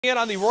And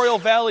on the Royal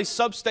Valley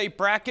Sub-State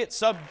bracket,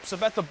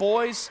 Sabetha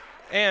boys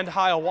and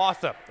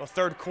Hiawatha. The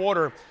third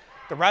quarter,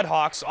 the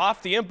Redhawks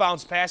off the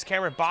inbounds pass.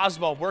 Cameron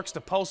Boswell works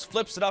the post,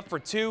 flips it up for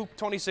two,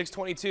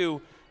 26-22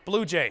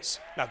 Blue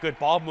Jays. Now good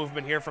ball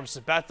movement here from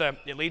Sabetha.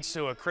 It leads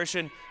to a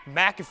Christian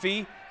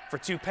McAfee for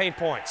 2 paint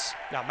points.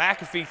 Now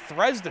McAfee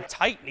threads the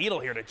tight needle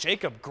here to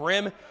Jacob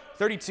Grimm,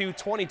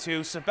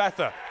 32-22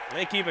 Sabetha.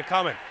 They keep it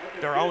coming.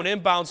 Their own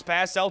inbounds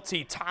pass.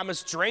 LT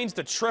Thomas drains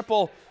the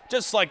triple,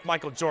 just like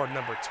Michael Jordan,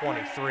 number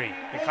 23.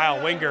 And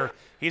Kyle Winger,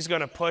 he's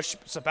going to push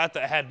Sabetha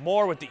ahead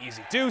more with the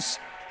easy deuce.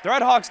 The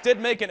Redhawks did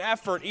make an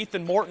effort.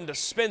 Ethan Morton to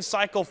spin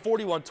cycle,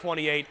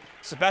 41-28.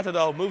 Sabetha,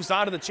 though, moves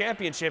on to the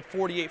championship,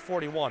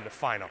 48-41 the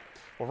final.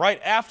 Well, right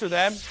after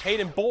them,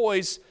 Hayden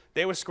boys,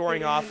 they were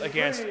scoring off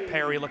against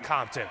Perry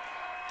Lecompton.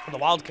 The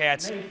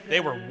Wildcats, they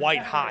were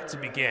white hot to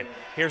begin.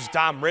 Here's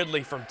Dom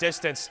Ridley from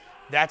distance.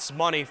 That's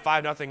money,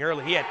 5-0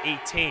 early. He had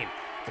 18.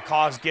 The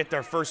Caws get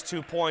their first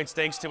 2 points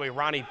thanks to a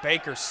Ronnie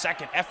Baker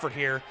second effort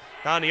here.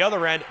 Now on the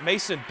other end,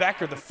 Mason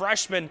Becker, the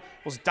freshman,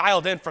 was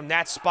dialed in from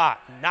that spot.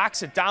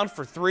 Knocks it down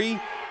for 3,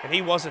 and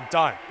he wasn't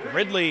done.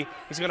 Ridley,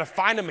 he's going to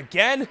find him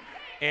again,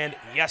 and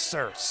yes,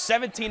 sir,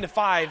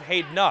 17-5,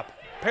 Hayden up.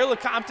 Perry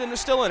Lecompton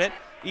is still in it.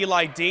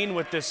 Eli Dean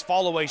with this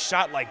fall-away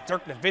shot like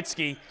Dirk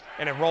Nowitzki,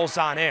 and it rolls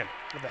on in.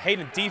 With the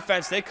Hayden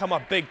defense, they come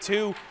up big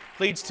too.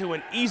 Leads to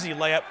an easy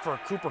layup for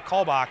Cooper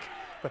Kalbach.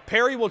 But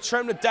Perry will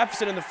trim the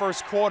deficit in the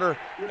first quarter.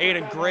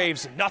 Aiden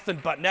Graves, nothing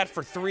but net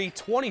for 3,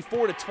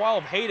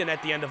 24-12 Hayden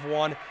at the end of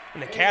 1.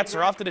 And the Cats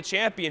are off to the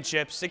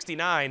championship,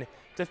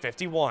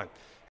 69-51.